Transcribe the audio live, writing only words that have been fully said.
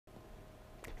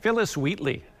Phyllis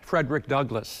Wheatley, Frederick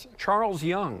Douglass, Charles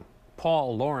Young,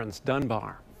 Paul Laurence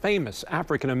Dunbar, famous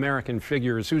African-American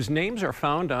figures whose names are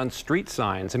found on street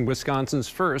signs in Wisconsin's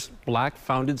first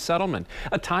black-founded settlement,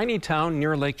 a tiny town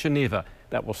near Lake Geneva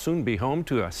that will soon be home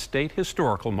to a state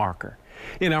historical marker.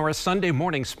 In our Sunday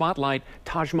morning spotlight,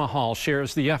 Taj Mahal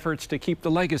shares the efforts to keep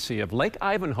the legacy of Lake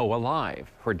Ivanhoe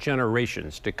alive for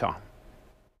generations to come.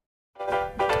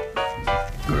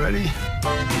 Ready?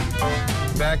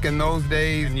 Back in those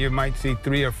days, you might see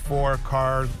 3 or 4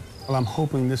 cars. Well, I'm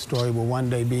hoping this story will one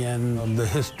day be in the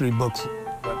history books.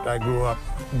 But I grew up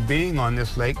being on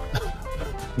this lake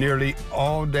nearly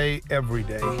all day, every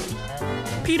day.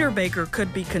 Peter Baker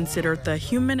could be considered the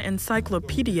human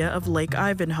encyclopedia of Lake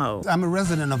Ivanhoe. I'm a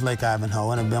resident of Lake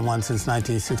Ivanhoe, and I've been one since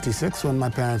 1966 when my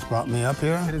parents brought me up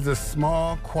here. It is a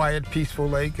small, quiet, peaceful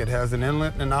lake. It has an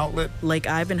inlet and an outlet. Lake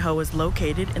Ivanhoe is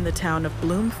located in the town of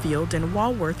Bloomfield in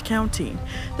Walworth County.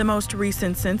 The most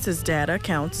recent census data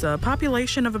counts a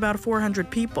population of about 400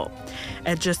 people.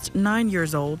 At just 9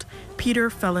 years old,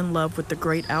 Peter fell in love with the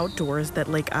great outdoors that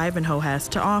Lake Ivanhoe has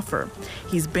to offer.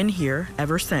 He's been here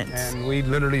ever since. And we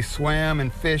literally swam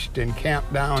and fished and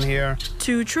camped down here.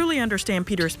 To truly understand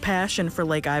Peter's passion for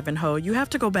Lake Ivanhoe, you have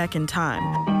to go back in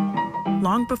time,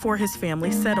 long before his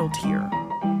family settled here.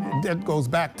 That goes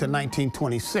back to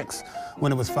 1926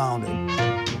 when it was founded.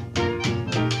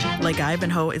 Lake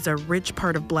Ivanhoe is a rich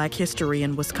part of Black history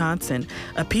in Wisconsin,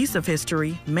 a piece of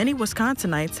history many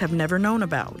Wisconsinites have never known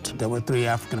about. There were 3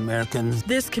 African Americans.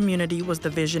 This community was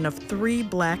the vision of 3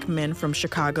 Black men from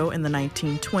Chicago in the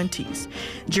 1920s.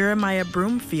 Jeremiah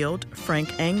Brumfield,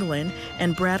 Frank Anglin,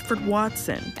 and Bradford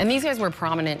Watson. And these guys were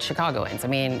prominent Chicagoans. I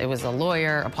mean, it was a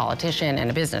lawyer, a politician,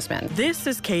 and a businessman. This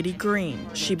is Katie Green.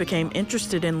 She became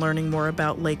interested in learning more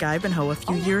about Lake Ivanhoe a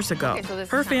few years ago. Okay, so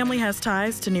her family has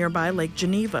ties to nearby Lake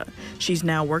Geneva. She's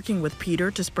now working with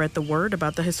Peter to spread the word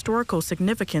about the historical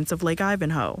significance of Lake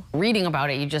Ivanhoe. Reading about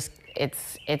it,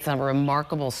 it's a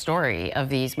remarkable story of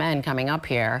these men coming up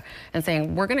here and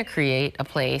saying, we're going to create a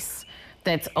place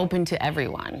that's open to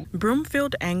everyone.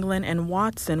 Brumfield, Anglin, and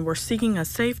Watson were seeking a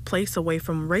safe place away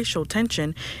from racial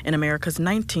tension in America's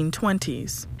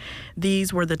 1920s.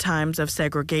 These were the times of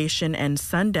segregation and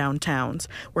sundown towns,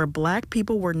 where Black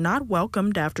people were not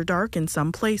welcomed after dark in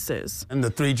some places. And the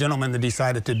 3 gentlemen that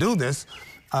decided to do this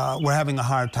were having a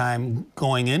hard time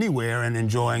going anywhere and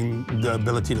enjoying the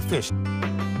ability to fish.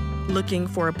 Looking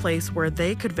for a place where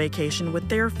they could vacation with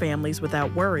their families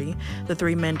without worry, the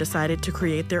 3 men decided to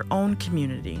create their own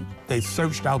community. They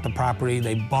searched out the property,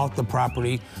 they bought the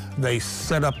property, they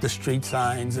set up the street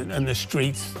signs and the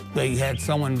streets. They had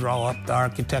someone draw up the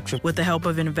architecture. With the help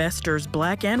of investors,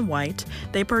 Black and white,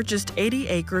 they purchased 80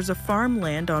 acres of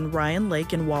farmland on Ryan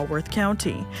Lake in Walworth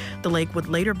County. The lake would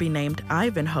later be named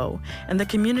Ivanhoe, and the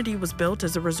community was built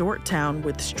as a resort town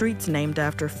with streets named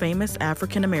after famous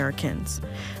African Americans.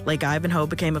 Lake Ivanhoe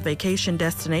became a vacation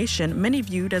destination many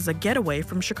viewed as a getaway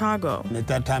from Chicago. At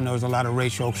that time, there was a lot of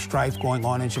racial strife going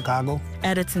on in Chicago.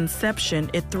 At its inception,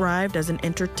 it thrived as an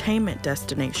entertainment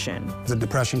destination. The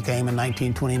Depression came in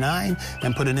 1929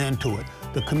 and put an end to it.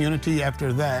 The community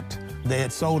after that, they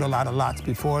had sold a lot of lots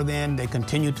before then. They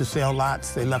continued to sell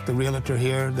lots. They left the realtor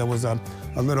here. There was a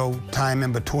little time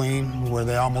in between where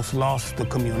they almost lost the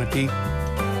community.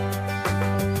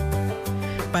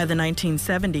 By the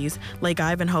 1970s, Lake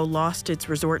Ivanhoe lost its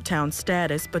resort town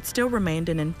status, but still remained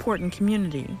an important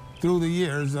community. Through the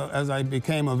years, as I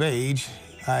became of age,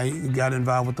 I got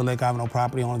involved with the Lake Ivanhoe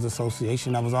Property Owners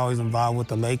Association. I was always involved with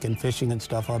the lake and fishing and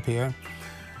stuff up here.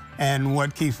 And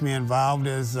what keeps me involved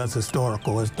is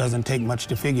historical. It doesn't take much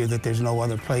to figure that there's no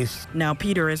other place. Now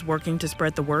Peter is working to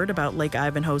spread the word about Lake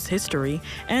Ivanhoe's history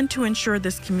and to ensure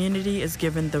this community is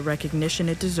given the recognition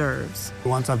it deserves.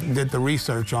 Once I did the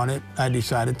research on it, I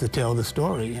decided to tell the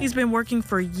story. He's been working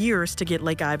for years to get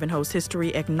Lake Ivanhoe's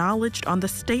history acknowledged on the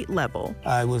state level.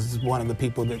 I was one of the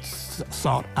people that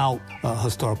sought out a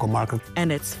historical marker.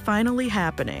 And it's finally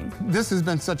happening. This has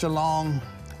been such a long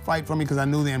fight for me because I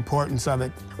knew the importance of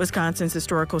it. Wisconsin's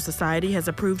Historical Society has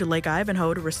approved Lake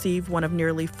Ivanhoe to receive one of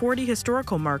nearly 40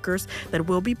 historical markers that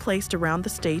will be placed around the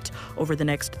state over the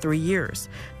next 3 years.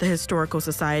 The Historical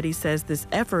Society says this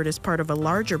effort is part of a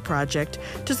larger project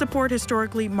to support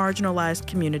historically marginalized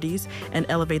communities and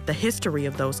elevate the history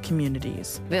of those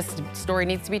communities. This story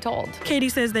needs to be told. Katie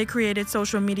says they created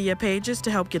social media pages to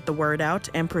help get the word out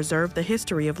and preserve the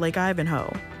history of Lake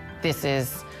Ivanhoe. This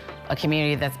is a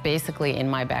community that's basically in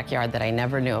my backyard that I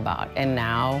never knew about. And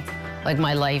now, like,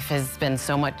 my life has been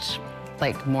so much,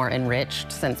 like, more enriched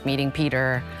since meeting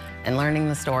Peter and learning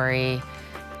the story.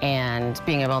 and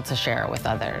being able to share it with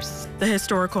others. The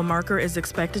historical marker is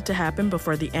expected to happen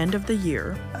before the end of the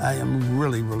year. I am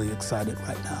really, really excited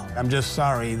right now. I'm just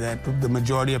sorry that the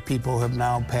majority of people have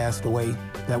now passed away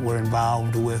that were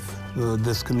involved with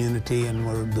this community and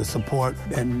were the support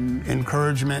and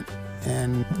encouragement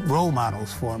and role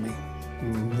models for me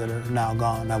that are now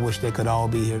gone. I wish they could all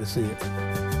be here to see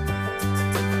it.